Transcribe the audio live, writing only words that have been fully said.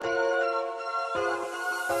Good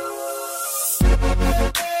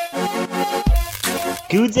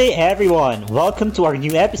day, everyone. Welcome to our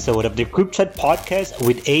new episode of the Group Chat Podcast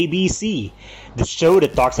with ABC, the show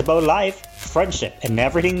that talks about life, friendship, and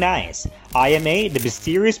everything nice. I am A, the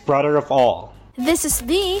mysterious brother of all. This is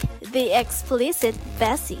the explicit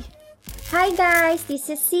Bessie. Hi guys, this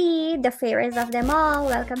is C, the fairest of them all.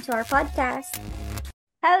 Welcome to our podcast.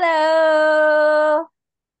 Hello!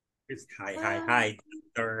 Hi.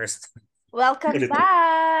 First. Welcome Ulit.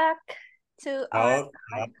 back to our Oh,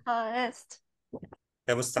 podcast.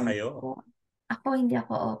 kamusta kayo? Ako hindi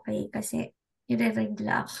ako okay kasi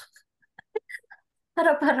ireregla ako.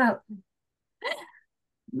 Harap-harap.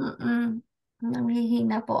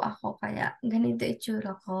 Nanghihina po ako kaya ganito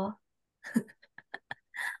itsura ko.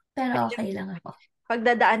 Pero okay lang ako.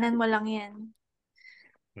 Pagdadaanan mo lang yan.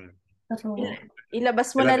 Pero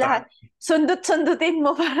Ilabas mo na Ilan lahat. Sundot-sundutin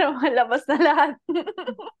mo para malabas na lahat.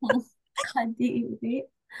 kadiri.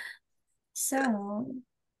 So,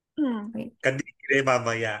 Kadiri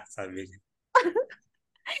mamaya, sabi niya.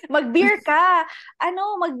 Mag-beer ka.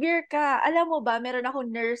 Mag-beer ka. Alam mo ba, meron ako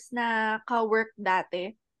nurse na ka-work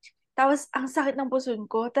dati. Tapos, ang sakit ng puson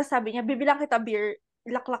ko. Tapos sabi niya, bibilang kita beer,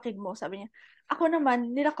 laklakin mo. Sabi niya, ako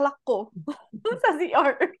naman, nilaklak ko sa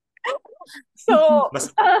CR. So,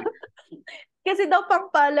 Mas kasi daw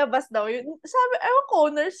pang palabas daw yun. Sabi, ewan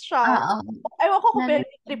ko, nurse siya. Ewan ko kung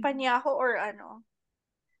pinagtripan niya ako or ano.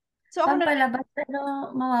 So, ako pampalabas,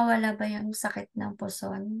 pero mawawala ba yung sakit ng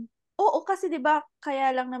puson? Oo, kasi 'di ba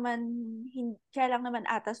kaya lang naman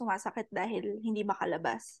ata sumasakit dahil hindi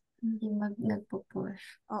makalabas. Hindi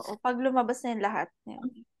nagpo-push. Oo, pag lumabas na yung lahat.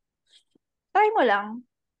 Yun. Try mo lang.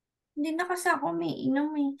 Hindi na kasi ako may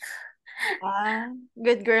inom eh.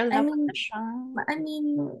 Good girl I naman mean, na siya.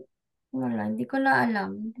 Wala, hindi ko na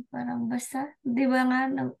alam. Parang basta, di ba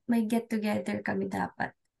nga, may get together kami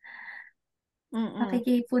dapat.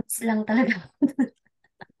 Nakiki-foods lang talaga.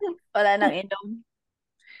 Wala nang inom.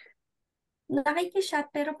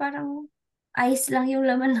 Nakiki-shot, pero parang ice lang yung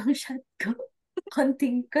laman ng shot ko.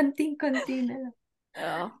 Konting na lang.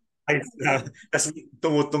 Oo. ay, tapos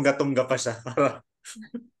tumutungga-tungga pa siya.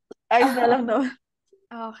 Ayos na lang naman.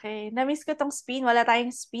 Okay. Na-miss ko tong spin. Wala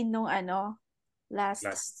tayong spin nung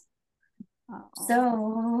last. Oo. So,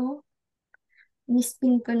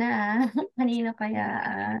 mispin ko na. Kanino kaya?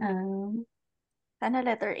 Sana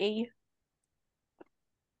letter A.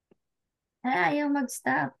 Ayaw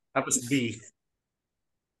mag-stop. Tapos B.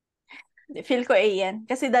 Feel ko A yan.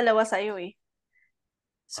 Kasi dalawa sa'yo eh.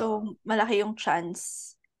 So, malaki yung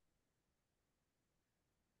chance.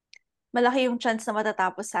 Malaki yung chance na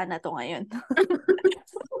matatapos sana to ngayon.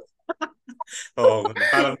 Oo,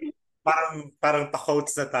 parang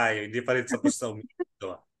pa-quotes na tayo. Hindi pa rin tapos na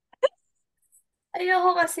umiito.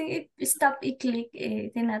 Ayoko kasi stop i-click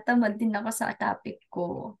eh. Tinatamad din ako sa topic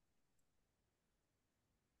ko.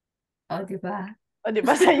 O, di ba? O, di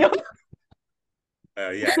ba sa'yo?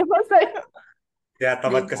 Yeah. Di ba sa'yo? Kaya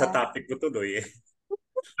tamad ka Diba? sa topic ko tuloy eh.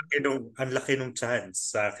 Ang laki nung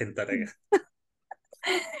chance sa akin talaga.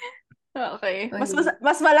 Okay. Uy.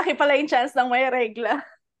 Mas malaki pala yung chance ng may regla.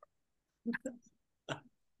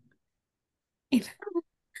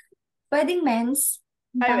 Pwedeng mens.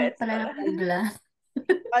 Ay, Pangit pala ng regla.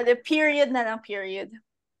 The period na lang, period.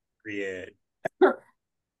 Period.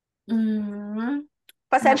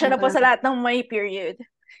 Pasensya na po Nakapala- sa lahat ng may period.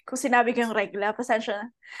 Kung sinabi ko yung regla, pasensya na.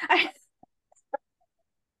 Ay.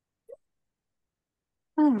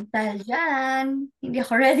 Dahil dyan, hindi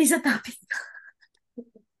ako ready sa topic.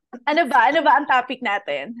 Ano ba ang topic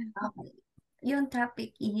natin? Okay. Yung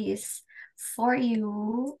topic is, for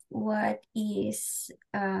you, what is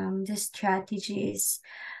the strategies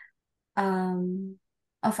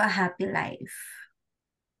of a happy life?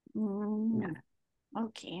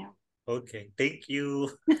 Okay. Okay, thank you.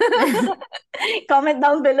 Comment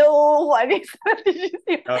down below kung ano yung strategies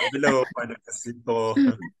yun. Below, ano kasi ito.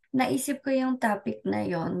 Naisip ko yung topic na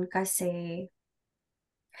yon kasi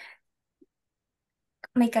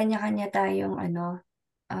may kanya-kanya tayong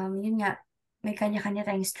yun nga, may kanya-kanya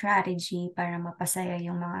tayong strategy para mapasaya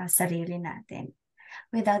yung mga sarili natin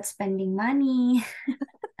without spending money.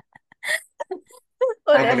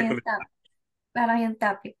 Parang yung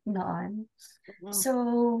topic noon. So,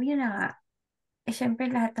 yun na nga.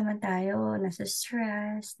 Syempre lahat naman tayo nasa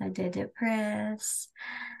stress, nade-depress,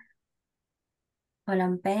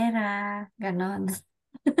 walang pera, ganon.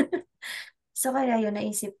 So, kaya yun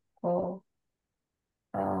naisip ko,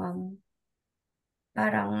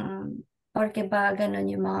 parang, porke ba ganon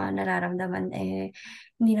yung mga nararamdaman,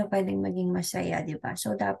 hindi na pwedeng maging masaya, di ba?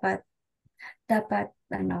 So, dapat dapat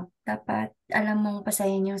alam mong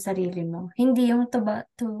pasayan yung sarili mo. Hindi yung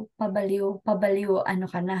pabaliw, ano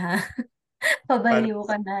ka na ha? Paano Pabaliw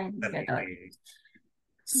ka sa na, hindi ganon. sarili?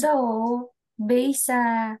 So, based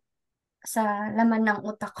sa laman ng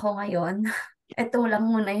utak ko ngayon, ito lang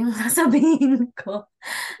muna yung sasabihin ko.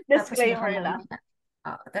 Disclaimer lang.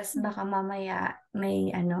 Tapos baka mamaya may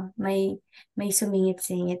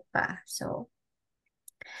sumingit-singit pa. So,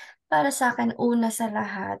 para sa akin, una sa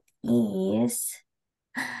lahat is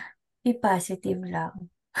be positive lang.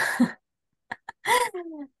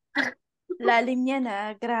 Lalim niya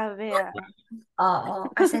na. Grabe ah. Oo,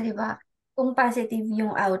 kasi 'di ba, kung positive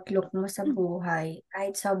yung outlook mo sa buhay,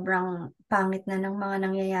 kahit sobrang pangit na ng mga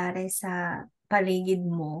nangyayari sa paligid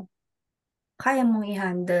mo, kaya mong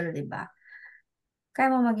i-handle, 'di ba?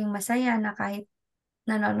 Kaya mo maging masaya na kahit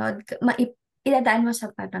nanonood ka, idadaan mo sa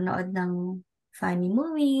panonood ng funny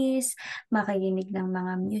movies, makikinig ng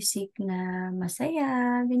mga music na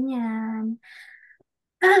masaya, ganyan.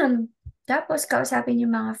 Tapos kausapin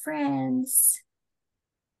yung mga friends.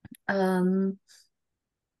 Um,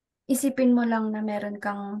 Isipin mo lang na meron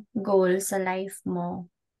kang goal sa life mo.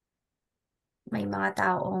 May mga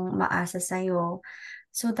taong maasa sa'yo.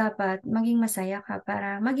 So, dapat maging masaya ka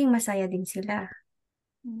para maging masaya din sila.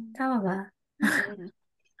 Tama ba?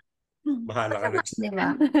 Bahala ka na. Di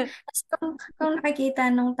ba? Tapos kung nakikita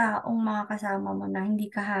ng taong mga kasama mo na hindi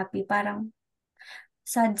ka happy, parang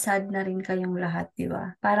sad-sad na rin kayong lahat, di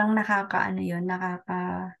ba? Parang nakakaano yun,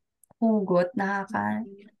 nakakahugot,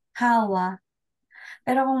 nakakahawa.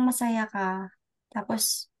 Pero kung masaya ka,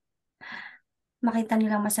 tapos makita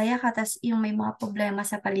nilang masaya ka, tapos yung may mga problema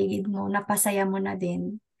sa paligid mo, napasaya mo na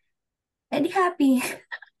din, edi happy.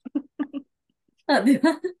 Di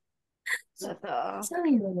ba? Totoo. So,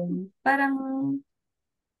 yun. Parang,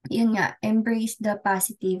 yun nga, embrace the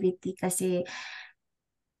positivity kasi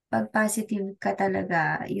pag positive ka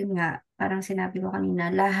talaga, yun nga, parang sinabi ko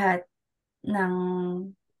kanina, lahat ng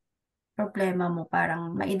problema mo,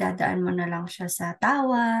 parang maidadaan mo na lang siya sa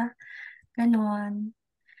tawa, ganon.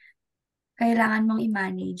 Kailangan mong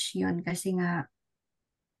i-manage yun kasi nga,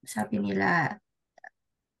 sabi nila,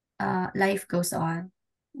 life goes on.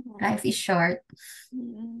 Life is short.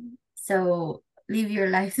 So, live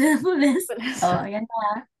your life to the fullest. Oh, yan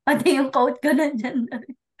na. Pati yung quote ko na dyan.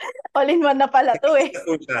 All in one na pala to eh.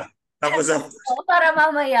 Tapos Para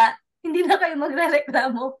mamaya, hindi na kayo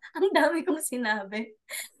magre-reklamo. Ang dami kong sinabi.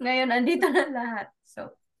 Ngayon, andito na lahat.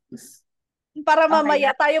 So, Para okay mamaya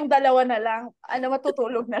na. tayong dalawa na lang.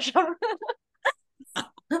 Matutulog na siya.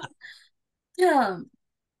 Yeah.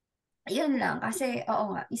 Yun lang. Kasi,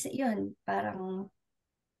 oo nga, isa yun. Parang,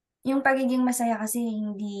 yung pagiging masaya kasi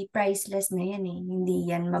hindi priceless na yan eh. Hindi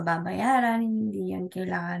yan mababayaran, hindi yan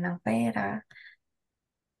kailangan ng pera.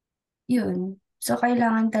 Yun. So,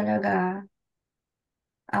 kailangan talaga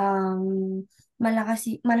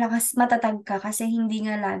malakas, matatag ka kasi hindi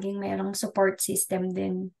nga laging merong support system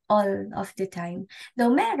din all of the time.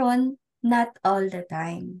 Though meron, not all the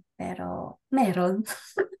time. Pero, meron.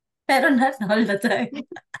 Pero not all the time.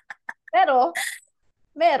 Pero,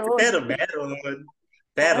 meron. Pero meron.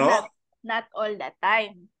 Pero Pero, not all the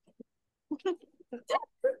time.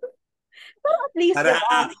 Pero at least, sana,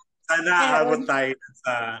 diba? sana Meron. aabot tayo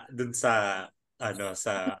dun sa,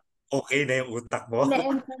 sa okay na yung utak mo.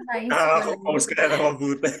 Na-emphasize ko lang. Nakaka-compose ka na ng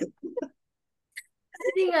mabuti.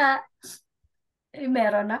 Kasi nga,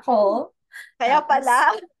 meron ako. Kaya Tapos, pala,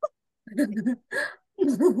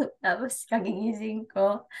 tapos kagigising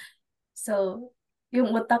ko. So,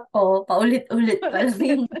 yung utak ko, paulit-ulit pa lang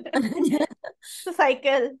yung sa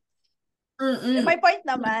cycle. Mm-mm. May point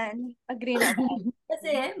naman. Agree naman.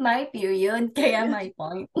 Kasi my period, kaya my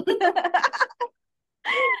point.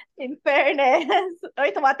 In fairness.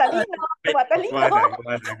 Oy, tumatalino. Tumatalino. Gumana.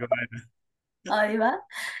 O, di ba?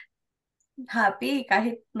 Happy,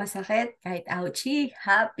 kahit masakit, kahit ouchie,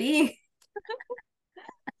 happy.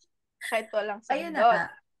 Kahit walang Ayun na sundot. nga.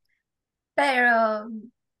 Pero,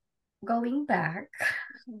 going back,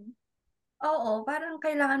 oo, parang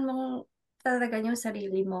kailangan mong talaga yung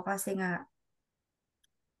sarili mo kasi nga,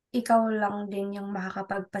 ikaw lang din yung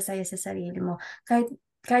makakapagpasaya sa sarili mo.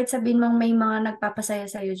 Kahit sabihin mong may mga nagpapasaya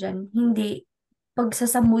sa'yo dyan, hindi. Pag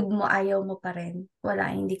sa mood mo, ayaw mo pa rin. Wala,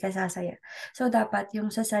 hindi ka sasaya. So, dapat yung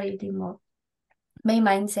sa sarili mo, may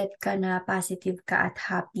mindset ka na positive ka at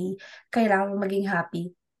happy. Kailangan mo maging happy.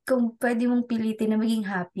 Kung pwede mong pilitin na maging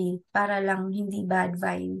happy para lang hindi bad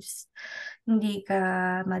vibes, hindi ka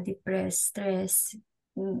ma-depress, stress,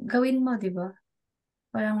 gawin mo, di ba?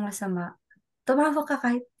 Walang masama. Tumawa ka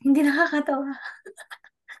kahit hindi nakakatawa.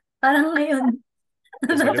 Parang ngayon,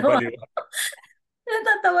 natatawa. Baliw-baliw.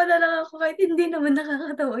 Natatawa na lang ako kahit hindi naman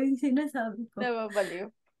nakakatawa yung sinasabi ko. Nababaliw.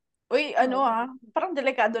 Uy, Oo. parang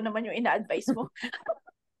delikado naman yung ina-advise mo.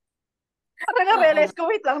 Parang na-realize ko,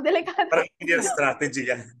 wait lang, delikado. Parang hindi yan strategy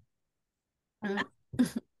yan. Mm.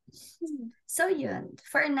 So yun,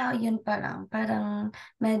 for now, yun pa lang. Parang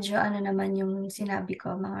medyo naman yung sinabi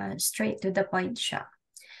ko, mga straight to the point siya.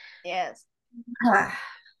 Yes. Ah,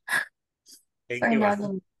 Thank for you. now,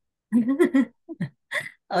 yun.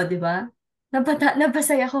 Oh, di ba?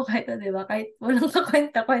 Napasaya ko kahit, di ba? Kahit walang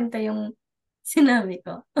kakwenta-kwenta yung sinabi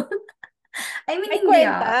ko. I mean, May hindi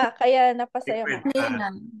kwenta, kaya napasaya mo. Hindi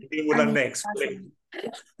lang. Hindi mo lang Ano, na-explain.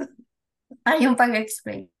 yung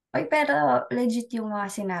pag-explain. Oy, pero legit yung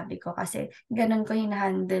mga sinabi ko kasi ganun ko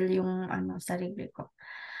hinahandle yung sarili ko.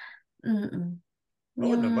 Mm-mm. Oo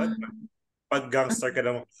Yung naman. Pag gangster ka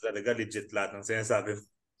naman talaga, legit lahat ng sinasabi mo.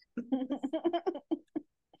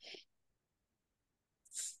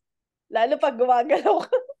 Lalo pag gumagalaw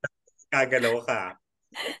ka. Kagalaw ka.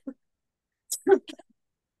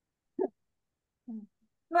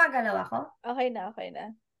 gumagalaw ako. Okay na, okay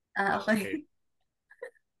na. Okay. Okay.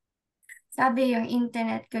 Sabi yung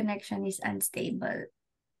internet connection is unstable.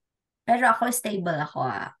 Pero ako stable ako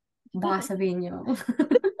Baka sabihin nyo.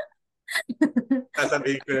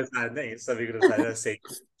 Sasabihin ko na sana Sabihin ko na sana,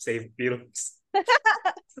 save films.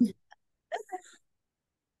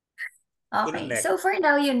 Okay. Next. So for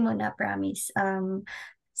now, yun muna, promise.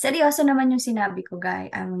 Seryoso naman yung sinabi ko, guys.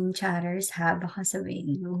 Chatters baka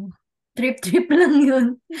sabihin nyo. Trip-trip lang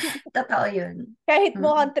yun. Totoo yun. Kahit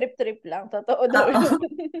mukhang trip-trip lang, totoo daw Oo. yun.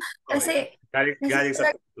 Kasi Galing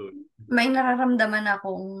sa puso. may nararamdaman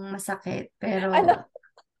akong masakit, pero Ano?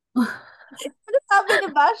 Ano sabi ni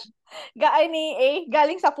Bash? Ni A,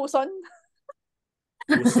 galing sa puson?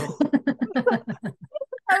 Puso.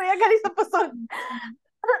 Sabi niya, galing sa puson.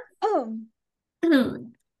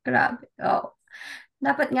 grabe. Oh.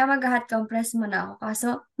 Dapat nga mag-hot compress muna ako. Kaso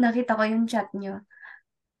nakita ko yung chat nyo.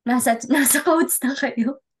 Nasa codes na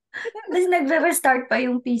kayo. Tapos nagre-restart pa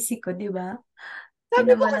yung PC ko, di ba?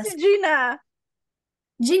 Sabi ko kasi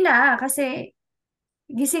Gina, kasi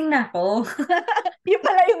gising na ako. Yung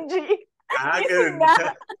pala yung G. Ganun na.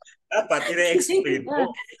 Dapat ina-explain mo.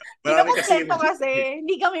 Hindi ka kompleto kasi.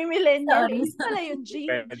 Hindi kami millennial. Sorry. Yung pala yung G.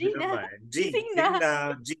 Pwede naman. Gising na.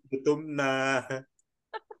 G, gutom na.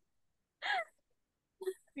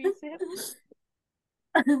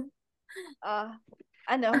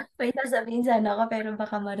 Wait, sasabihin sana ako pero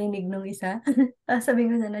baka marinig nung isa.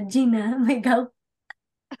 Sasabihin ko sana, Gina, may gout.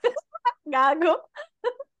 Gago.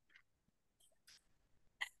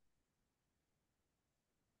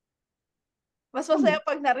 Mas masaya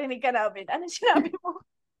pag narinig ka namin. Ano sinabi mo?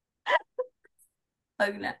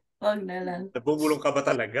 Wag na lang. Nabubulong ka ba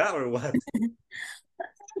talaga or what?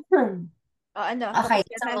 Okay,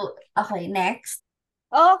 so, next.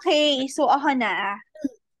 Okay, so ako na.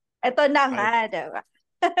 Ito na nga, diba?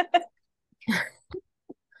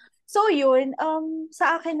 So yun,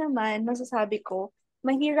 sa akin naman, masasabi ko,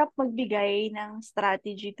 mahirap magbigay ng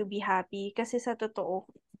strategy to be happy kasi sa totoo,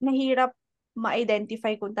 mahirap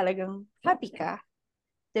ma-identify kung talagang happy ka.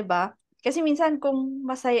 'Di ba? Kasi minsan kung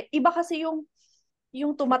masaya, iba kasi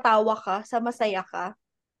yung tumatawa ka sa masaya ka.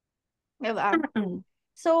 'Di ba?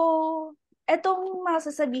 So, etong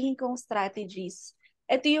mga sasabihin kong strategies,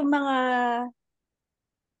 ito yung mga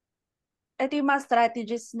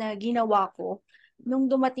strategies na ginawa ko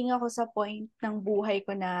nung dumating ako sa point ng buhay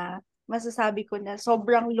ko na masasabi ko na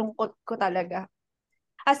sobrang lungkot ko talaga.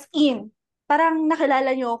 As in, parang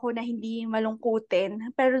nakilala niyo ako na hindi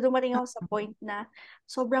malungkutin, pero dumating ako sa point na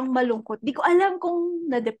sobrang malungkot. Di ko alam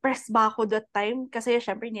kung na-depress ba ako that time, kasi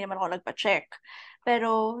syempre hindi naman ako nagpa-check.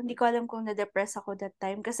 Pero hindi ko alam kung na-depress ako that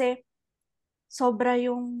time, kasi sobra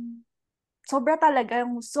talaga,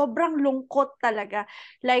 yung sobrang lungkot talaga.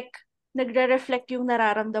 Like, nagre-reflect yung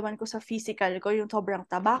nararamdaman ko sa physical ko, yung sobrang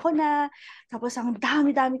taba ko na, tapos ang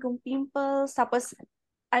dami-dami kong pimples, tapos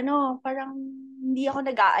parang hindi ako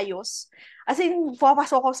nag-aayos. As in,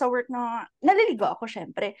 pumapasok ako sa work na, naliligo ako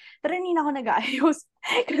syempre, pero hindi na ako nag-aayos.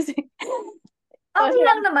 Kasi, Okay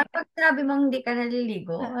lang naman, pag sinabi mong hindi ka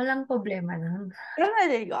naliligo, walang problema lang. pero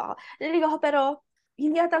naliligo ako. Naliligo ako, pero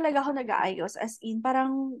hindi talaga ako nag-aayos. As in,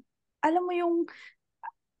 parang, alam mo yung,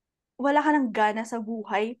 wala ka ng gana sa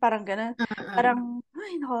buhay, parang gano'n. Parang,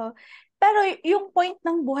 ay nako. Pero yung point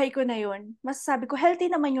ng buhay ko na yun, masasabi ko, healthy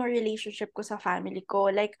naman yung relationship ko sa family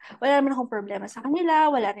ko. Like, wala naman akong problema sa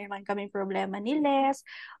kanila, wala rin naman kaming problema ni Les,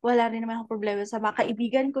 wala rin naman akong problema sa mga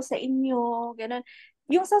kaibigan ko sa inyo, gano'n.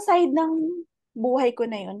 Yung sa side ng buhay ko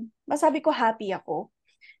na yun, masabi ko happy ako.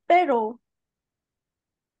 Pero,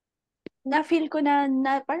 na-feel ko na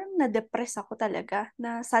parang na-depress ako talaga,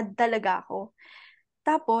 na sad talaga ako.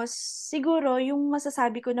 Tapos, siguro, yung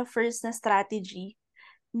masasabi ko na first na strategy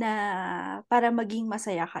na para maging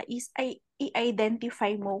masaya ka is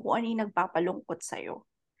i-identify mo kung ano yung nagpapalungkot sa'yo.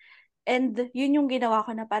 And yun yung ginawa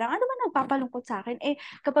ko na parang, ano man nagpapalungkot sa akin?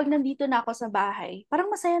 Kapag nandito na ako sa bahay, parang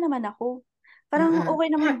masaya naman ako. Parang okay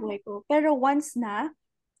naman yung buhay ko. Pero once na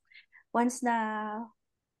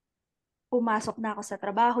pumasok na ako sa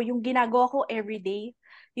trabaho, yung ginagawa ko everyday,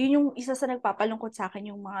 yun yung isa sa nagpapalungkot sa akin,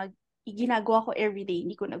 yung mga ginagawa ko everyday,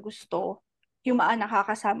 hindi ko na gusto. Yung mga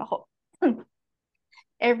nakakasama ko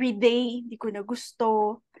everyday, hindi ko na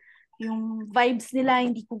gusto. Yung vibes nila,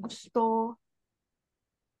 hindi ko gusto.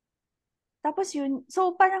 Tapos yun,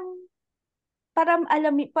 so para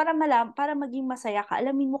maging masaya ka,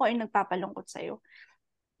 alamin mo kung ano nagpapalungkot sa'yo.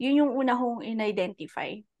 Yun yung una kong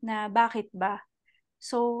in-identify na bakit ba.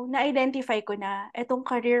 So, na-identify ko na etong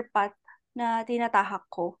career path na tinatahak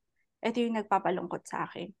ko, ito yung nagpapalungkot sa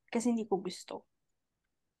akin kasi hindi ko gusto.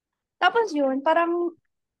 Tapos yun, parang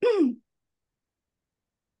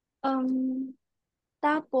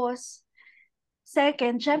tapos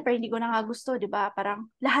second, syempre hindi ko na nga gusto, 'di ba? Parang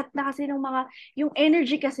lahat na kasi ng mga yung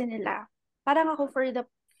energy kasi nila. Parang ako for the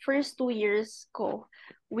first 2 years ko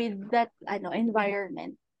with that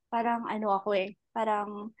environment. Parang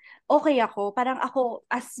parang okay ako, parang ako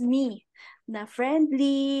as me na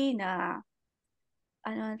friendly, na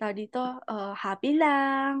tawag dito, happy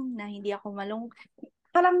lang, na hindi ako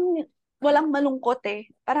parang walang malungkot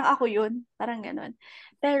eh. Parang ako yun, parang ganun.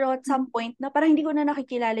 Pero at some point na parang hindi ko na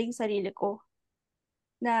nakikilala yung sarili ko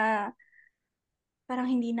na parang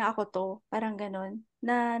hindi na ako to, parang ganun.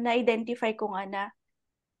 Na-identify ko nga na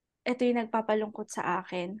ito yung nagpapalungkot sa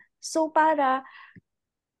akin. So parang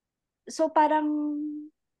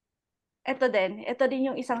ito din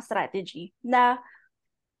yung isang strategy na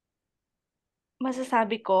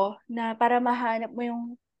masasabi ko na para mahanap mo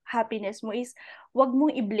yung happiness mo is wag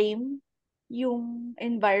mong i-blame yung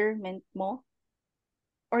environment mo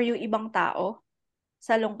or yung ibang tao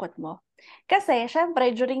sa lungkot mo. Kasi,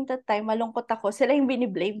 syempre, during that time, malungkot ako, sila yung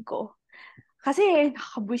biniblame ko. Kasi,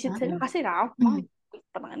 nakakabwisit sila. Kasi,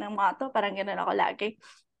 parang ng mga to, parang ganun ako lagi.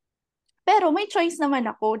 Pero, may choice naman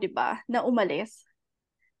ako, di ba, na umalis.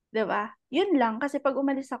 Di ba? Yun lang, kasi pag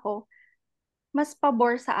umalis ako, mas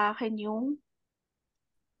pabor sa akin yung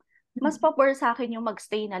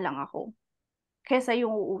magstay na lang ako kesa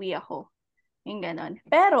yung uuwi ako. Yung ganon.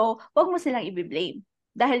 Pero, wag mo silang i-blame.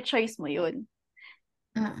 Dahil choice mo yun.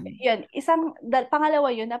 Yun,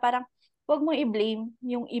 pangalawa yun na parang wag mo i-blame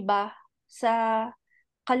yung iba sa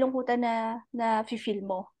kalungkutan na feel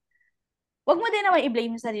mo. Wag mo din naman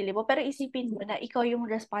i-blame yung sarili mo, pero isipin mo na ikaw yung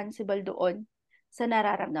responsible doon sa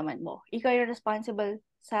nararamdaman mo. Ikaw yung responsible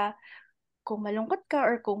sa kung malungkot ka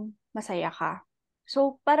or kung masaya ka.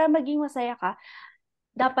 So, para maging masaya ka,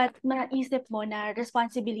 dapat maisip mo na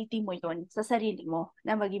responsibility mo yun sa sarili mo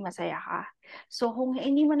na maging masaya ka. So, kung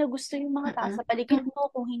hindi mo na gusto yung mga tao sa paligid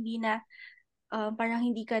mo, kung hindi na parang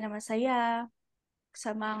hindi ka na masaya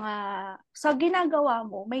sa ginagawa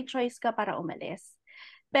mo, may choice ka para umalis.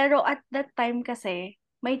 Pero at that time kasi,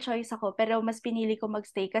 may choice ako, pero mas pinili ko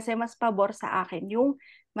magstay kasi mas pabor sa akin yung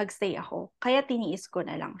magstay ako. Kaya tiniis ko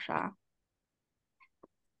na lang siya.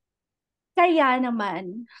 Kaya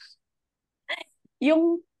naman,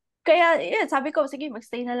 sabi ko, sige,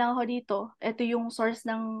 magstay na lang ako dito. Ito yung source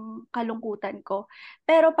ng kalungkutan ko.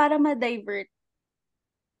 Pero para ma-divert,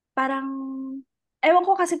 parang, ewan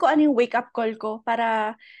ko kasi kung ano yung wake-up call ko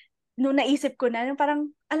para nung naisip ko na,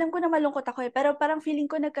 parang, alam ko na malungkot ako eh, pero parang feeling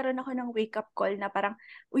ko nagkaroon ako ng wake-up call na parang,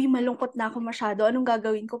 uy, malungkot na ako masyado, anong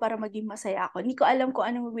gagawin ko para maging masaya ako? Hindi ko alam kung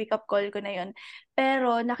anong wake-up call ko na yun.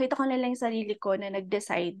 Pero nakita ko na lang yung sarili ko na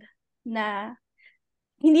nag-decide na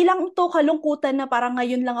hindi lang ito kalungkutan na parang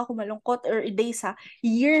ngayon lang ako malungkot or days ha.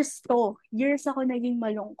 Years to. Years ako naging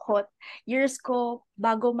malungkot. Years ko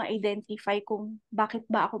bago ma-identify kung bakit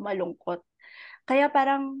ba ako malungkot. Kaya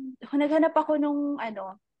parang naghanap ako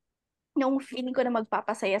nung feeling ko na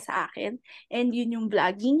magpapasaya sa akin. And yun yung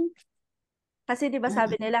vlogging. Kasi 'di ba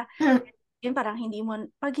sabi nila, yun parang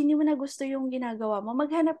pag hindi mo na gusto yung ginagawa mo,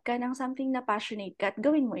 maghanap ka ng something na passionate ka at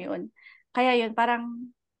gawin mo yun. Kaya yun,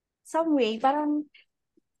 parang some way, parang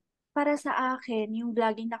para sa akin, yung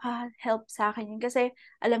vlogging naka-help sa akin yun. Kasi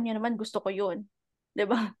alam niyo naman, gusto ko yun. 'Di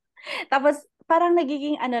ba? Tapos parang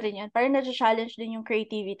nagiging rin yun, parang na-challenge din yung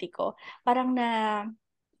creativity ko. Parang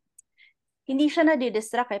hindi siya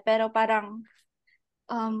na-distract eh, pero parang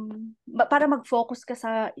para mag-focus ka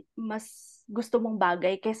sa mas gusto mong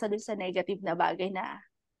bagay kaysa dun sa negative na bagay na,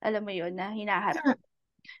 alam mo yun, na hinaharap.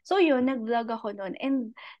 So yun, nag-vlog ako noon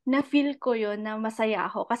and na-feel ko yun na masaya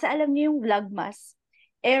ako. Kasi alam niyo yung vlogmas,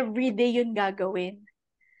 everyday yun gagawin.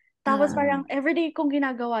 Tapos Mm. parang everyday kong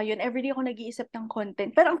ginagawa yun, everyday ako nag-iisip ng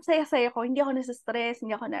content. Pero ang saya-saya ko, hindi ako nasa-stress,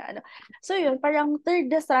 hindi ako na ano. So yun, parang third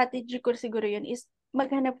na strategy ko siguro yun is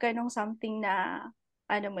maghanap ka ng something na,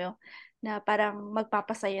 ano mo yun, na parang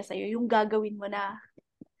magpapasaya sa'yo. Yung gagawin mo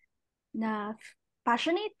na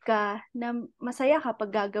passionate ka, na masaya ka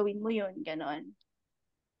pag gagawin mo yun, ganon.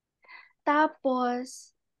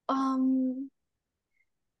 Tapos,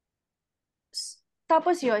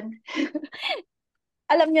 tapos yun,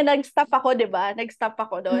 alam nyo, nag-stop ako, di ba? Nag-stop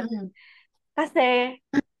ako doon. Mm-mm. Kasi,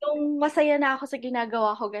 nung masaya na ako sa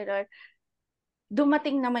ginagawa ko, gano'n,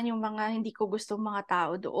 dumating naman yung mga hindi ko gustong mga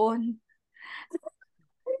tao doon.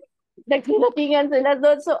 Nagtinatingan sila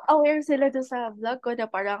doon. So, aware sila doon sa vlog ko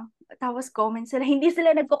na parang, tapos comment sila. Hindi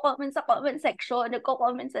sila nagko-comment sa comment section.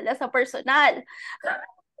 Nagko-comment sila sa personal.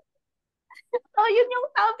 So, yun yung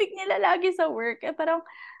topic nila lagi sa work. Eh, parang,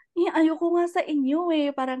 ayoko nga sa inyo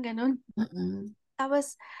eh. Parang ganun. Mm-mm.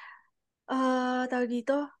 Tapos, tawag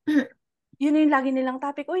dito, yun yung lagi nilang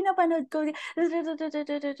topic. Uy, napanood ko.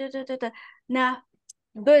 Na,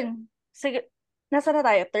 dun. Sige, nasa na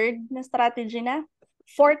tayo? Third na strategy na?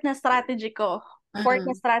 Fourth na strategy ko. Fourth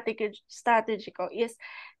na Mm-mm. strategy ko is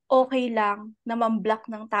okay lang na man-block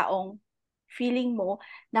ng taong feeling mo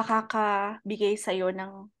nakakabigay sa'yo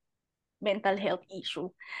ng mental health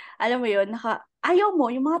issue. Alam mo yun, ayaw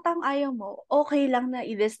mo, yung mga taong ayaw mo, okay lang na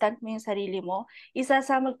i-distant mo yung sarili mo. Isa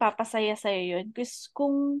sa magpapasaya sa'yo yun. Kasi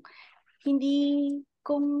kung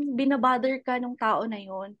binabother ka ng tao na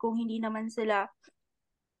yun, kung hindi naman sila,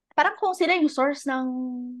 parang kung sila yung source ng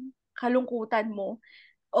kalungkutan mo,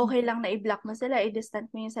 okay lang na i-block mo sila,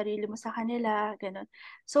 i-distant mo yung sarili mo sa kanila, ganun.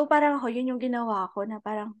 So parang ako, yun yung ginawa ko na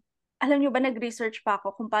parang, alam nyo ba, nag-research pa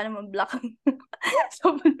ako kung paano mag-block.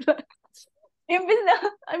 So,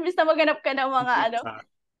 imbis na maghanap ka ng mga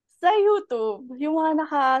sa YouTube, yung mga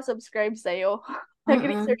naka-subscribe sa'yo, Mm-mm.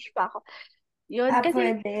 nag-research pa ako. Yun, kasi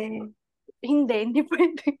Pwede. hindi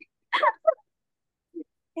pwede.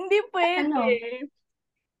 Hindi pwede.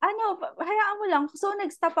 Hayaan mo lang. So,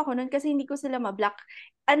 nag-stop ako nun kasi hindi ko sila ma-block.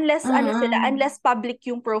 Unless public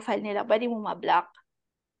yung profile nila, pwede mo ma-block.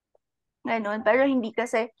 Ganon. Pero hindi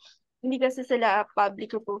kasi sila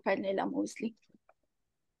public yung profile nila mostly.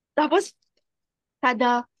 Tapos,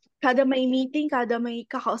 kada may meeting, kada may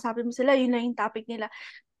kakausapin mo sila, yun lang yung topic nila.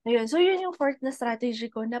 Ayun. So, yun yung fourth na strategy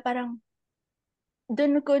ko na parang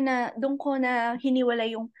doon ko na hiniwala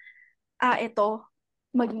yung, ito,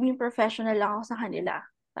 magiging professional lang ako sa kanila.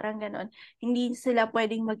 Parang ganon. Hindi sila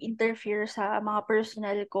pwedeng mag-interfere sa mga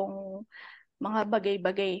personal kong mga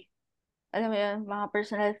bagay-bagay. Alam mo yun, mga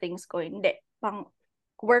personal things ko. Hindi. Pang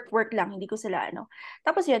work lang. Hindi ko sila ano.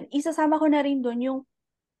 Tapos yun, isasama ko na rin doon yung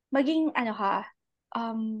maging ano ka,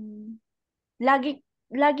 um, lagi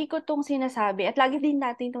ko tong sinasabi at lagi din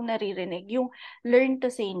natin tong naririnig, yung learn to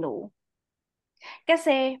say no.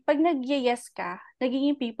 Kasi pag nag-yes ka,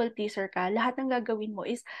 nagiging people pleaser ka, lahat ng gagawin mo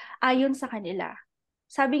is ayon sa kanila.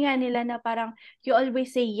 Sabi nga nila na parang you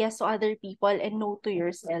always say yes to other people and no to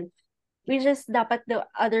yourself. Which is dapat the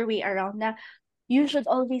other way around na you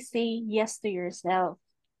should always say yes to yourself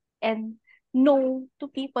and no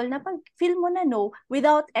to people na pag feel mo na no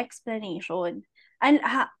without explanation.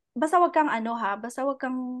 Basta wag kang basta wag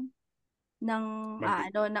kang ng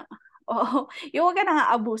oo, yung wag ka nang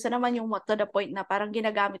aabuso naman yung to the point na parang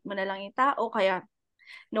ginagamit mo na lang yung tao kaya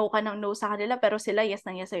no ka ng no sa kanila pero sila yes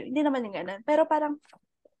nang yes sa'yo. Hindi naman yung ganun. Pero parang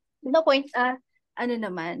no point ano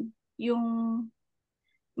naman yung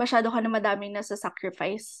masyado ka na madaming nasa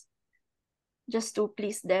sacrifice just to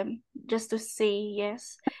please them, just to say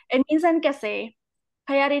yes. And minsan kasi,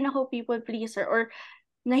 kaya rin ako people pleaser or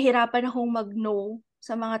nahirapan akong mag-no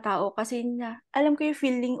sa mga tao kasi alam ko yung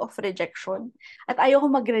feeling of rejection. At ayoko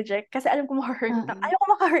mag-reject kasi alam ko ayoko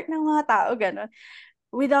maka-hurt ng mga tao, gano'n.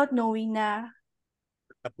 Without knowing na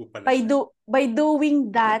by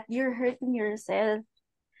doing that, you're hurting yourself.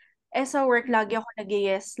 Sa work, lagi ako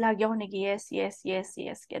nag-yes. Lagi ako nag-yes, yes, yes,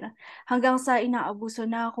 yes. Gano'n. Hanggang sa inaabuso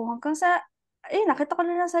na ako. Hanggang sa, nakita ko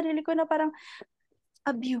na ng sarili ko na parang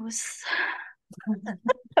abuse.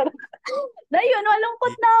 Na yun,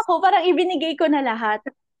 malungkot na ako. Parang ibinigay ko na lahat.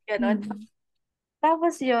 Ganon.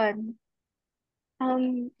 Tapos yun.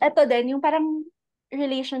 Eto din, yung parang in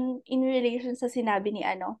relation sa sinabi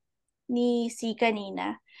ni C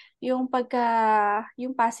kanina. Yung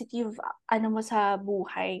yung positive, mo sa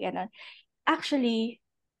buhay, ganon. Actually,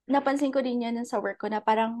 napansin ko din yan sa work ko na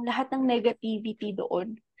parang lahat ng negativity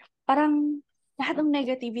doon, parang lahat ng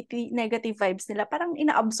negative vibes nila, parang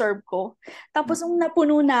ina-absorb ko. Tapos nung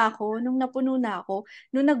napuno na ako, nung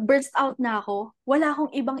nag-burst out na ako, wala akong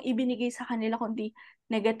ibang ibinigay sa kanila kundi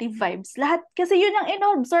negative vibes. Lahat, kasi yun ang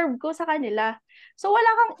ina-absorb ko sa kanila. So wala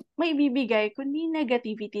kang may bibigay kundi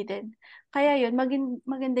negativity din. Kaya yun,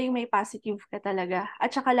 maganda yung may positive ka talaga.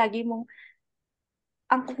 At saka lagi mong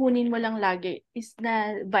ang kukunin mo lang lagi is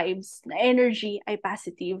na vibes, na energy ay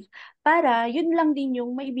positive. Para yun lang din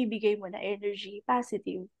yung maibibigay mo na energy,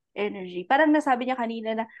 positive energy. Parang nasabi niya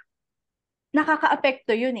kanina na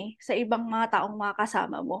nakaka-apekto yun sa ibang mga taong mga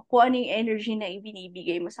kasama mo. Kung ano yung energy na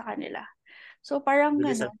ibinibigay mo sa kanila. So parang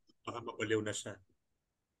Hindi ano, sabi, baka mabaliw na siya.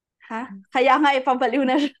 ha? Kaya nga ipabaliw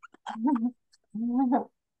na siya.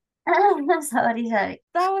 Sorry.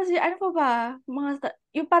 Tapos ano pa ba?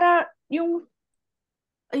 Yung para,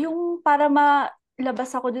 yung para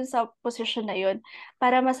malabas ako dun sa posisyon na yun,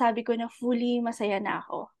 para masabi ko na fully masaya na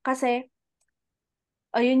ako. Kasi,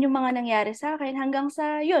 ayun yung mga nangyari sa akin hanggang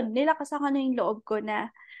sa, yun, nilakas ako na yung loob ko na,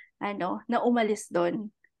 na umalis doon.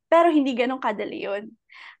 Pero hindi ganun kadali yun.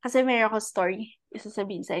 Kasi mayroon ako story,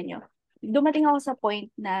 isasabihin sa inyo. Dumating ako sa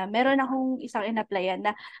point na meron akong isang in-applyan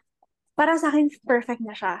na parang sa akin, perfect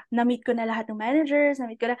na siya. Na-meet ko na lahat ng managers,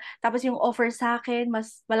 na-meet ko na. Tapos yung offer sa akin,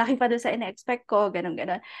 mas malaki pa doon sa ina-expect ko,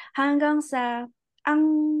 ganun-ganon. Hanggang sa, ang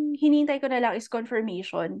hinintay ko na lang is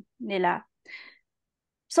confirmation nila.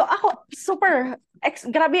 So ako,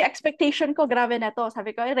 grabe yung expectation ko, grabe na to.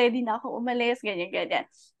 Sabi ko, ready na ako umalis, ganyan-ganyan.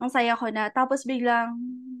 Ang saya ko na. Tapos 1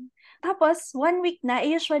 week na,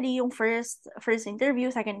 usually yung first interview,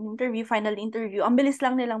 second interview, final interview, ang bilis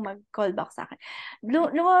lang nilang mag-call back sa akin.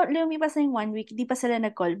 Lumipas na yung 1 week, di pa sila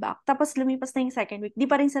nag-call back. Tapos lumipas na yung second week, di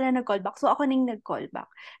pa rin sila nag-call back. So ako nang nag-call back.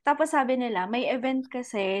 Tapos sabi nila, may event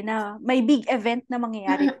kasi na, may big event na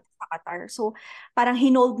mangyayari sa Qatar. So parang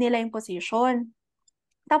hinold nila yung position.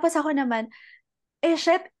 Tapos ako naman,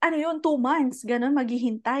 shit, ano yun, 2 months, ganun,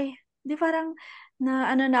 maghihintay. Di parang,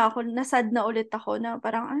 nasad na ulit ako na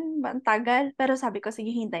parang, ang tagal. Pero sabi ko, sige,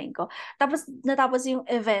 hintayin ko. Tapos, natapos yung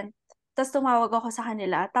event. Tapos tumawag ako sa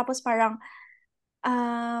kanila. Tapos parang,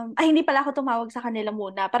 hindi pala ako tumawag sa kanila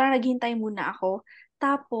muna. Parang naghintay muna ako.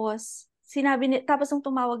 Tapos, tapos nung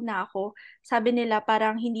tumawag na ako, sabi nila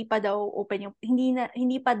parang hindi pa daw open yung,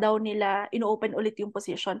 hindi pa daw nila ino-open ulit yung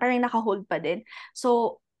position. Parang naka-hold pa din.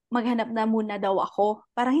 So, maghanap na muna daw ako.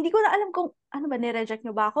 Parang hindi ko na alam kung ano ba, ni-reject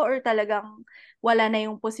nyo ba ako or talagang wala na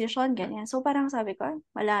yung position, ganyan. So, parang sabi ko,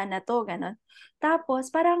 wala na to, ganon.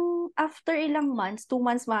 Tapos, parang after ilang months, 2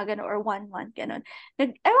 months mga ganon, or 1 month, ganon.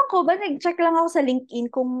 Ewan ko ba, nag-check lang ako sa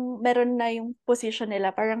LinkedIn kung meron na yung position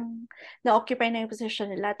nila, parang na-occupy na yung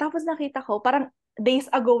position nila. Tapos nakita ko, parang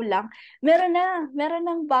days ago lang, meron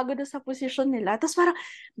nang bago doon sa position nila. Tapos parang,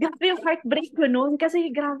 grabe yung heartbreak ko noon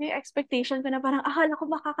kasi grabe yung expectation ko na parang akala ko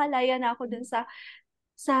makakalaya na ako doon sa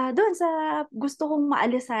gusto kong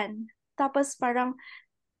maalisan. Tapos parang,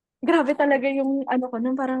 grabe talaga yung ano ko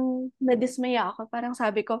noon, parang nadismaya ako. Parang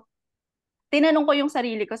sabi ko, tinanong ko yung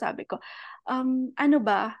sarili ko, sabi ko, ano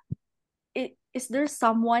ba, is there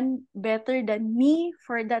someone better than me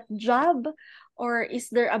for that job? Or is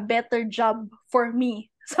there a better job for me?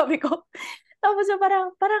 Sabi ko. Tapos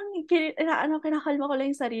kinakalma ko lang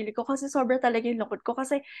yung sarili ko kasi sobra talaga yung lungkot ko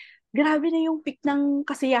kasi grabe na yung peak ng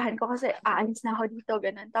kasiyahan ko kasi aalis na ako dito,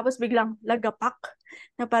 ganun. Tapos biglang lagapak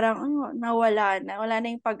na parang wala na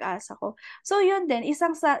yung pag-asa ko. So yun din,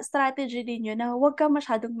 isang strategy din yun na huwag ka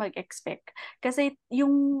masyadong mag-expect. Kasi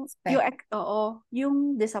yung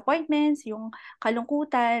disappointments, yung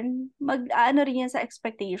kalungkutan, ano rin yan sa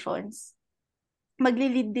expectations,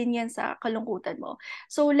 maglilid din yan sa kalungkutan mo.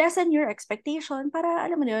 So, lessen your expectation para,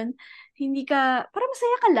 alam mo yun, para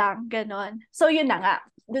masaya ka lang, ganon. So, yun na nga.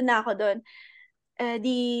 Doon na ako doon. Eh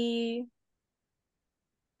di,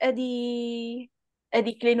 eh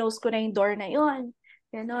di, clinose ko na yung door na yun.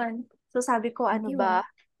 Ganon. So, sabi ko, ano ba?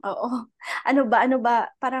 Oo. Ano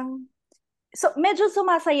ba? Parang, so, medyo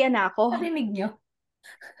sumasaya na ako. Narinig nyo?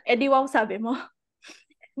 Di wow, sabi mo.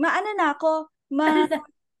 Maano na ako? Ano?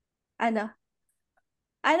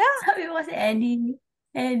 Ano? Sabi mo kasi Eddie.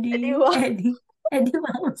 Wow. Eddie,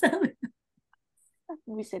 wow, sabi.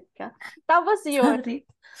 Visit ka. Tapos yun, Sorry.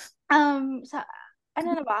 ano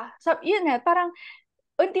na ba? Yun nga, parang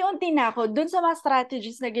unti-unti na ako, dun sa mga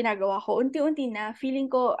strategies na ginagawa ko, unti-unti na, feeling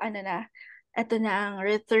ko, eto na ang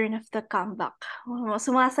return of the comeback.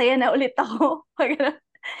 Sumasaya na ulit ako.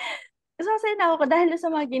 Sumasaya na ako dahil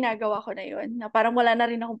sa mga ginagawa ko na yun, na parang wala na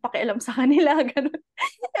rin akong pakialam sa kanila, ganun.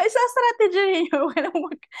 Isa strategy rin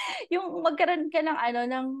yung magkaroon ka ng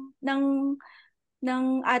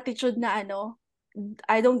attitude na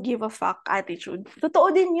I don't give a fuck attitude.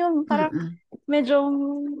 Totoo din yun. Parang Mm-mm. medyo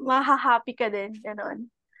mahahappy ka din.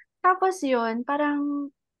 Ganon. Tapos yun,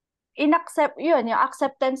 parang inaccept yun, yung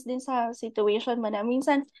acceptance din sa situation mo na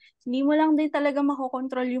minsan hindi mo lang din talaga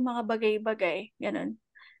makokontrol yung mga bagay-bagay. Ganon.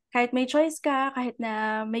 Kahit may choice ka, kahit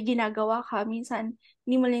na may ginagawa ka, minsan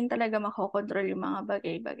hindi mo lang talaga makokontrol yung mga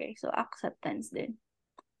bagay-bagay. So, acceptance din.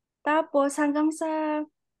 Tapos, hanggang sa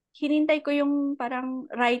hinintay ko yung parang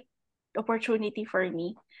right opportunity for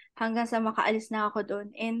me hanggang sa makaalis na ako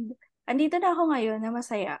doon. And andito na ako ngayon na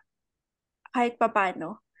masaya kahit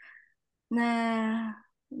papano na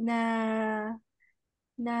na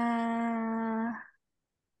na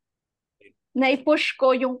na-push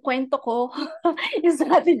ko yung kwento ko, yung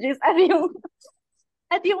strategies, at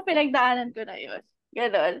yung pinagdaanan ko na yun.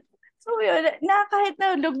 Ganon. So yun, na kahit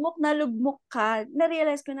na lugmok ka,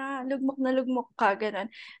 na-realize ko na lugmok ka,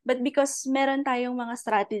 ganon. But because meron tayong mga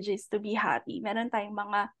strategies to be happy, meron tayong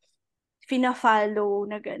mga fina-follow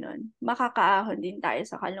na ganon, makakaahon din tayo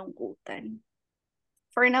sa kalungkutan.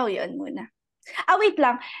 For now, yun muna. Wait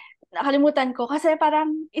lang. Nakalimutan ko kasi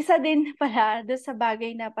parang isa din pala doon sa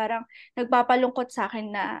bagay na parang nagpapalungkot sa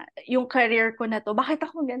akin na yung career ko na to. Bakit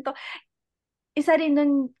ako ganito? Isa rin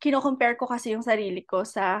nun, kino-compare ko kasi yung sarili ko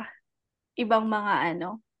sa ibang mga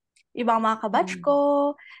ibang mga kabatch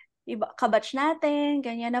ko, kabatch natin,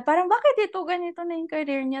 ganyan na parang bakit ito ganito na yung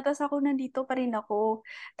career niya, tapos ako nandito pa rin ako.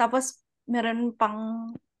 Tapos meron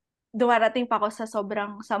pang dumarating pa ako sa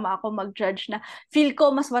sobrang sama ako mag-judge na feel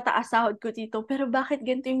ko mas mataas sahod ko dito, pero bakit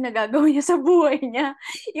ganito yung nagagawa niya sa buhay niya?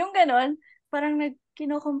 Yung ganon, parang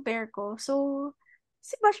kino-compare ko. So,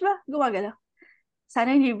 si Bash ba? Gumagala.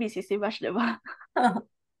 Sana hindi busy si Bash, diba?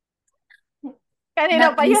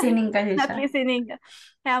 Kanina Not pa yun. listening kasi Not siya. listening.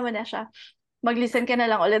 Kaya mo na siya. Mag-listen ka na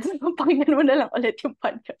lang ulit. Pakinggan mo na lang ulit yung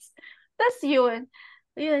podcast. Tapos yun,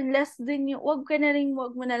 less din yung, wag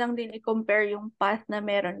mo na lang din i-compare yung path na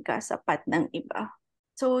meron ka sa path ng iba.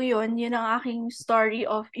 So yun ang aking story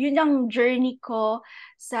yun ang journey ko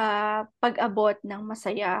sa pag-abot ng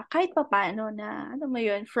masaya. Kahit papaano na, ano mo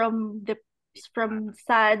yun, from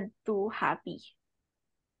sad to happy.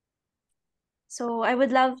 So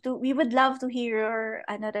we would love to hear your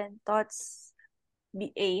thoughts,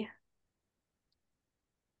 BA.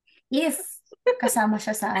 If kasama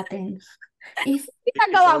siya sa atin. If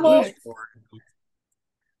Ginagawa mo?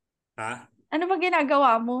 Ha? Ano ba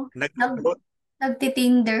ginagawa mo? Nag-note?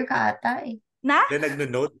 Nagti-Tinder ka ata eh. Na?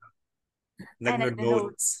 Nag-note? Nag-note.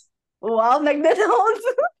 Nag-notes. Wow, nag-note.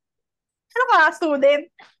 Ano ka, student?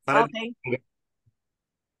 Parang, Okay.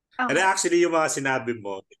 And Okay. actually, yung mga sinabi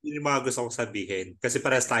mo, yun yung mga gusto kong sabihin. Kasi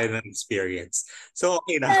parehas tayo ng experience. So,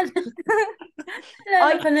 okay na. Lalo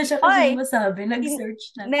Oy, ka na siya kasi masabi.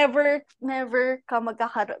 Nag-search na. Never ka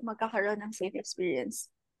magkakaroon ng safe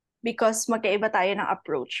experience. Because magkaiba tayo ng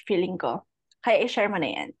approach, feeling ko. Kaya i-share mo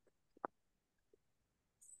na yan.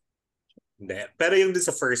 Hindi. Pero yung dun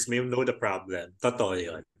sa first mo, yung know the problem, totoo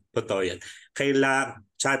yun. Totoo yun.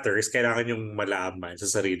 Kailangan yung malaman sa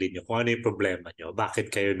sarili nyo kung ano yung problema nyo.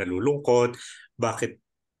 Bakit kayo nalulungkot? Bakit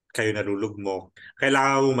kayo nalulugmok?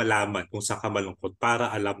 Kailangan mo malaman kung saan ka malungkot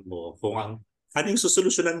para alam mo kung ano yung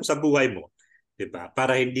susolusyonan mo sa buhay mo. Diba?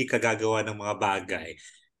 Para hindi ka gagawa ng mga bagay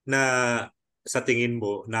na sa tingin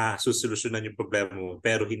mo na susolusyonan yung problema mo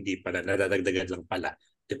pero hindi pala, nadadagdagan lang pala.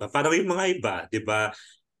 Diba? Parang yung mga iba, diba?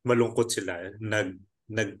 Malungkot sila,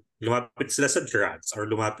 lumapit sila sa drugs or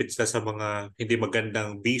lumapit sila sa mga hindi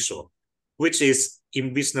magandang bisyo, which is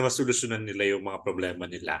imbis na masolusyonan nila yung mga problema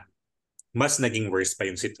nila, mas naging worse pa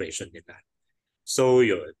yung situation nila. So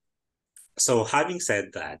yun. So having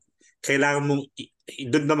said that, kailangan mong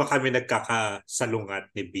doon naman kami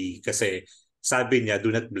nagkakasalungat ni B kasi sabi niya,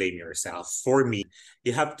 do not blame yourself. For me,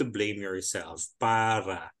 you have to blame yourself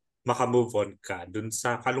para makamove on ka dun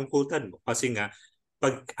sa kalungkutan mo. Kasi nga,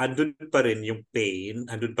 pag andun pa rin yung pain,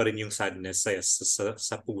 andun pa rin yung sadness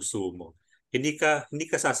sa puso mo, hindi ka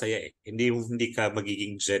sasaya eh. Hindi ka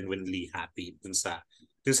magiging genuinely happy dun sa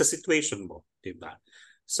situation mo, 'di ba?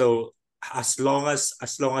 So as long as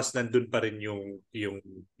nandun pa rin yung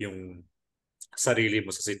sarili mo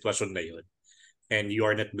sa sitwasyon na yun and you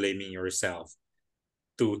are not blaming yourself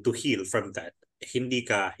to heal from that, hindi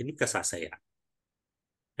ka sasaya.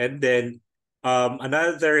 And then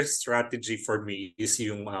another strategy for me is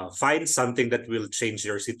yung find something that will change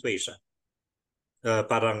your situation.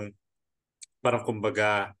 Parang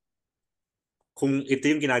kumbaga, kung ito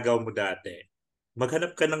yung ginagawa mo dati,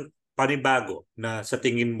 maghanap ka ng panibago na sa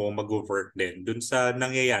tingin mo mag-work din dun sa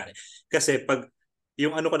nangyayari. Kasi pag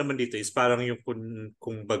yung ano ko naman dito is parang yung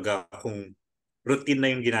kung routine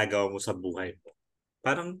na yung ginagawa mo sa buhay mo.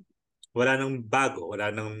 Parang wala nang bago,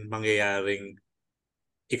 wala nang mangyayaring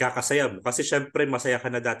ikakasaya mo. Kasi syempre, masaya ka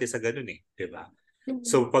na dati sa ganun eh. Diba?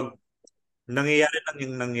 So, pag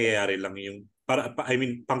nangyayari lang yung, I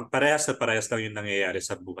mean, parehas na parehas lang yung nangyayari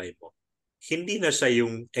sa buhay mo. Hindi na siya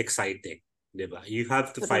yung exciting. Diba? You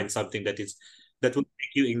have to find something that will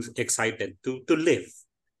make you excited to live,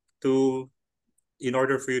 to in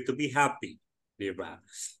order for you to be happy, di ba?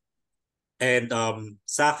 And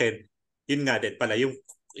sa akin, yun nga din pala yung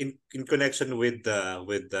in connection with the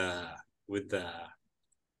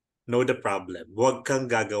know the problem. Huwag kang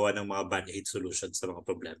gagawa ng mga band-aid solutions sa mga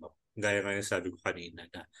problema. Gaya nga yung sabi ko kanina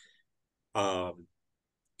na um,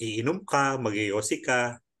 iinom ka, mag-iossi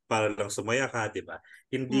ka para lang sumaya ka, di ba?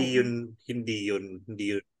 Hindi yun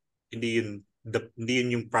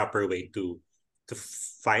yung proper way to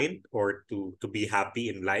find or to be happy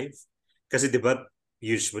in life. Kasi 'di ba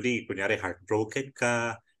usually kunyari heartbroken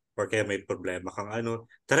ka or kaya may problema kang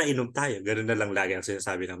tara inom tayo. Ganun na lang lagi ang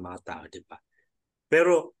sinasabi ng mga tao, 'di ba?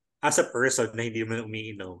 Pero as a person na hindi man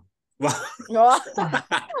umiinom,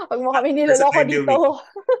 Huwag mo kami niloloko dito.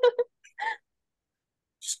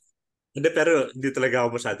 Hindi, pero hindi talaga ako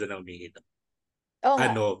masyado na umiinom.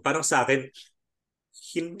 Parang sa akin,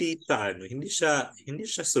 hindi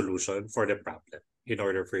siya solution for the problem in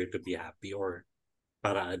order for you to be happy or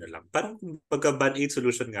para lang. Parang pagka band-aid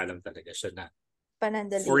solution nga lang talaga siya na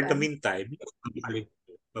Panandalian. for the meantime,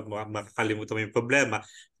 makakalimutan mo yung problema,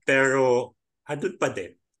 pero andun pa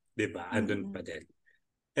din. Diba? Andun pa din.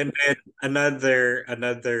 And then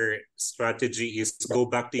another strategy is go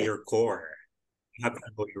back to your core. You have to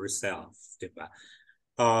know yourself. Diba?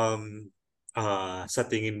 Sa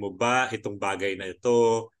tingin mo ba itong bagay na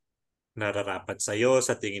ito nararapat sa'yo?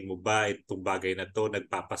 Sa tingin mo ba itong bagay na ito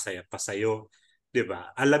nagpapasaya pa sa'yo?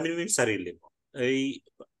 Diba? Alamin mo yung sarili mo. Ay,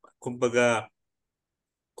 kumbaga,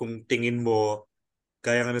 kung tingin mo,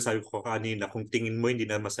 kaya nga nasabi ko kanina, kung tingin mo hindi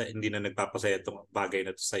na nagpapasaya itong bagay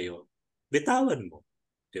na ito sa'yo, bitawan mo.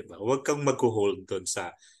 Diba? Huwag kang mag-hold doon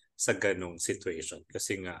sa ganong situation.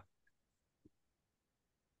 Kasi nga,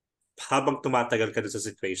 habang tumatagal ka sa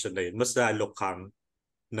situation na yun, mas lalo kang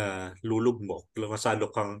na lulugmok. Mas lalo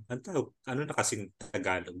kang, ano na kasing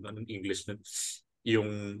Tagalog, anong English nun?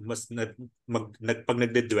 Yung mas pag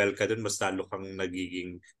nagde-dwell ka dun, mas lalo kang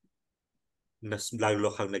nagiging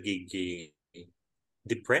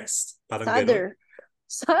depressed. Parang Sadder. Ganun.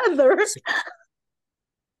 Sadder?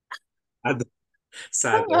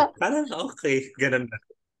 Sadder. Parang okay, ganun na.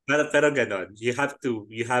 Pero ganon, you have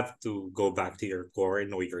to go back to your core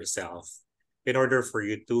and know yourself in order for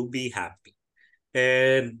you to be happy.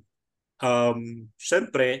 And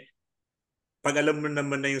syempre, pag alam mo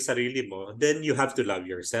naman na yung sarili mo, then you have to love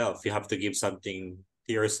yourself. You have to give something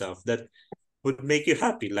to yourself that would make you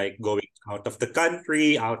happy, like going out of the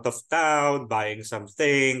country, out of town, buying some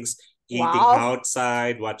things, eating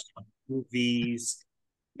outside, watching movies.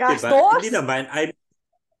 Gastos? Diba? Hindi naman.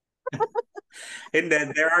 And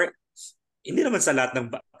then hindi naman sa lahat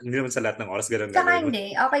ng oras ganun Saka gagawin mo.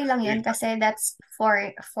 hindi, okay lang yan kasi that's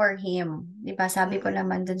for him. Di ba? Sabi ko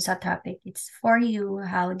naman dun sa topic, it's for you.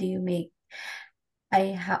 How do you make,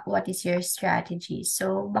 what is your strategy?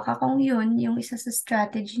 So, baka kung yun, yung isa sa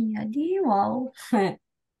strategy niya, di wow.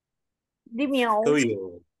 Di meow. So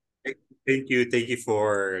yun. Thank you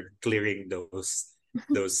for clearing those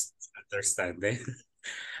understanding.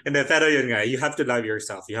 And then, pero yun nga, you have to love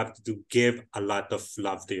yourself. You have to give a lot of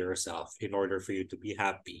love to yourself in order for you to be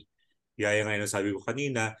happy. Gaya nga yung sabi ko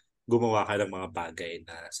kanina, gumawa ka ng mga bagay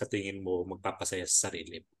na sa tingin mo magpapasaya sa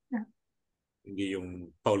sarili mo. Hindi yung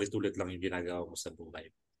paulit-ulit lang yung ginagawa mo sa buhay.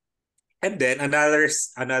 And then, another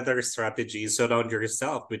strategy is surround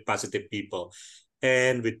yourself with positive people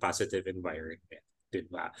and with positive environment.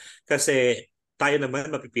 Diba? Kasi tayo naman,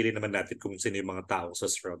 mapipili naman natin kung sino yung mga tao sa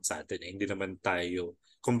surround sa atin. Hindi naman tayo,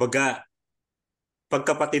 kumbaga,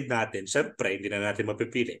 pagkapatid natin, syempre, hindi na natin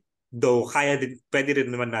mapipili. Though, pwede rin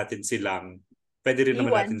naman natin silang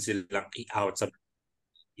i-out sa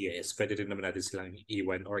yes, pwede rin naman natin silang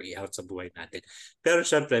iwan or i-out sa buhay natin. Pero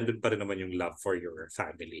syempre, andun pa rin naman yung love for your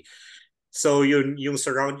family. So, yung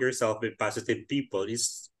surround yourself with positive people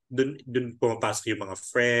is dun pumapasok yung mga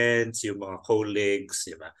friends, yung mga colleagues,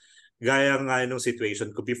 diba? Gaya nga nung situation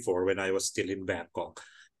ko before when I was still in Bangkok.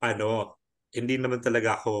 Hindi na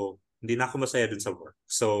ako masaya dun sa work.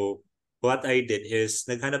 So, what I did is,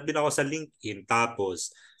 naghanap din ako sa LinkedIn, tapos,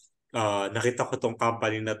 nakita ko tong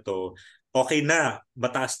company na to, okay na,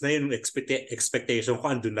 mataas na yung expectation ko,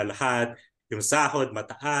 andun na lahat, yung sahod,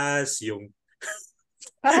 mataas, yung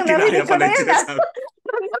parang narinig ko na yun.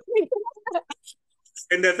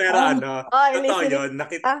 Hindi, pero totoo yun.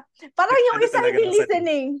 Parang yung isa hindi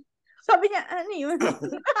listening. Sabi niya, ano yun?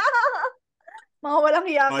 Mga walang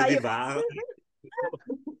hiya kayo. Diba?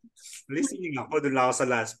 Listening ako, doon lang ako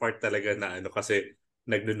sa last part talaga na ano kasi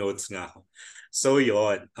nagno-notes nga ako. So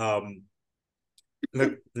yun,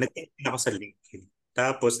 nag-apply ako sa LinkedIn.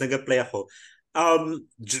 Tapos nag-apply ako.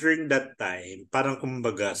 During that time, parang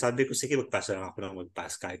kumbaga, sabi ko, sige, magpasa lang ako ng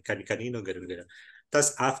magpass kahit kanino, gano'n, gano'n.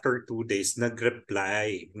 Tapos after 2 days,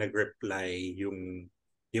 nag-reply yung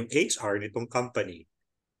HR nitong company.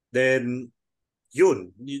 Then,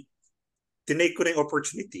 yun, tinake ko na yung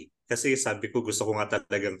opportunity. Kasi sabi ko, gusto ko nga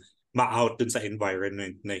talagang ma-out dun sa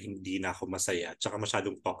environment na hindi na ako masaya tsaka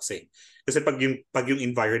masyadong toxic. Kasi pag yung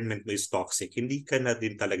environment mo is toxic, hindi ka na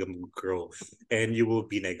din talaga mag-grow and you will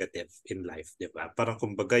be negative in life, di ba? Parang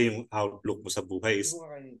kumbaga yung outlook mo sa buhay is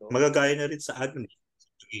magagaya na rin sa ano,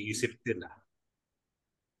 pag-iisip nila.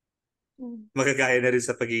 Magagaya na rin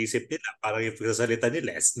sa pag-iisip nila. Parang yung pagsasalita ni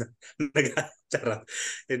Les. Charot.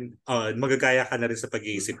 And, magagaya ka na rin sa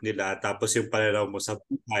pag-iisip nila. Tapos yung pananaw mo sa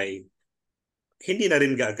buhay, hindi na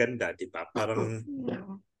rin gaganda, di ba? Parang,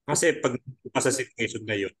 kasi pag sa situation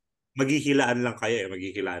na yun, maghihilaan lang kayo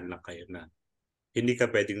na hindi ka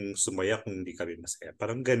pwedeng sumaya kung hindi kami masaya.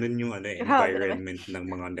 Parang ganun yung Grabe naman. environment ng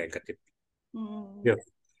mga negative. Yeah.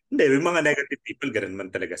 Hindi, yung mga negative people, ganun man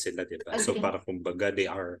talaga sila, di ba? So Agree. parang kumbaga, they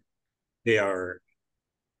are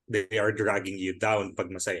dragging you down pag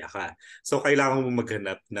masaya ka. So kailangan mo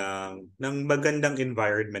maghanap ng magandang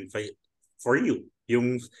environment for you.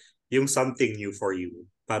 Yung something new for you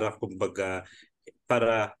para kumbaga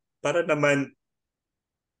para naman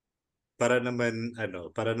para naman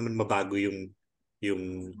mabago yung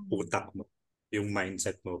utak mo, yung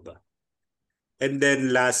mindset mo ba. And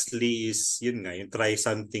then lastly is yun nga, yung try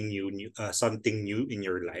something new in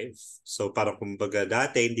your life. So parang kumbaga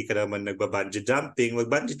dati hindi ka naman nagba-bungee jumping,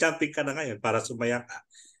 mag-bungee jumping ka na ngayon para sumaya ka.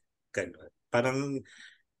 Ganun. Parang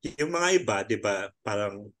yung mga iba, 'di ba,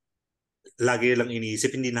 parang lagi lang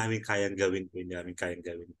iniisip hindi namin kayang gawin to, hindi namin kayang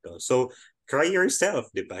gawin to. So try yourself,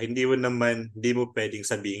 'di ba? Hindi mo pwedeng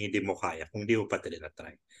sabihin hindi mo kaya kung hindi mo pa talaga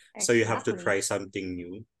try. So you have to Exactly. try something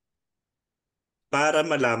new para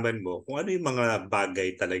malaman mo kung ano yung mga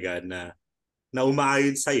bagay talaga na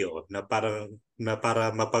umaayon sa iyo na para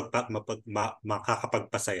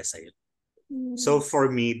makakapagpasaya sa iyo. So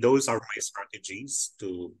for me, those are my strategies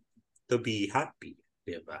to be happy,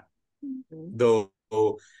 'di ba? Though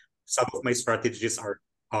some of my strategies are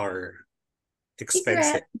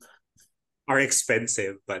expensive,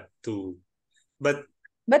 Secret. but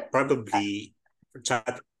But probably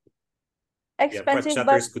chat expensive but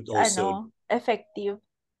chatters could also effective.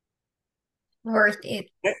 Worth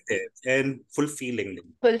it. effective and fulfilling din.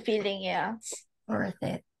 Fulfilling, yeah. Worth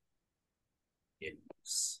it.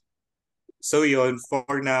 Yes. So yun,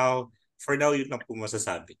 for now yun lang po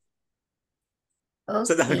masasabi.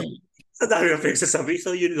 Sa dami Okay. ng pinagsasabi,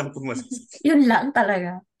 so yun lang po masasabi. Yun lang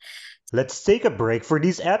talaga. Let's take a break for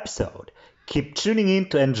this episode. Keep tuning in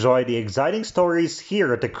to enjoy the exciting stories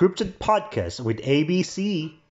here at the Cryptid Podcast with ABC.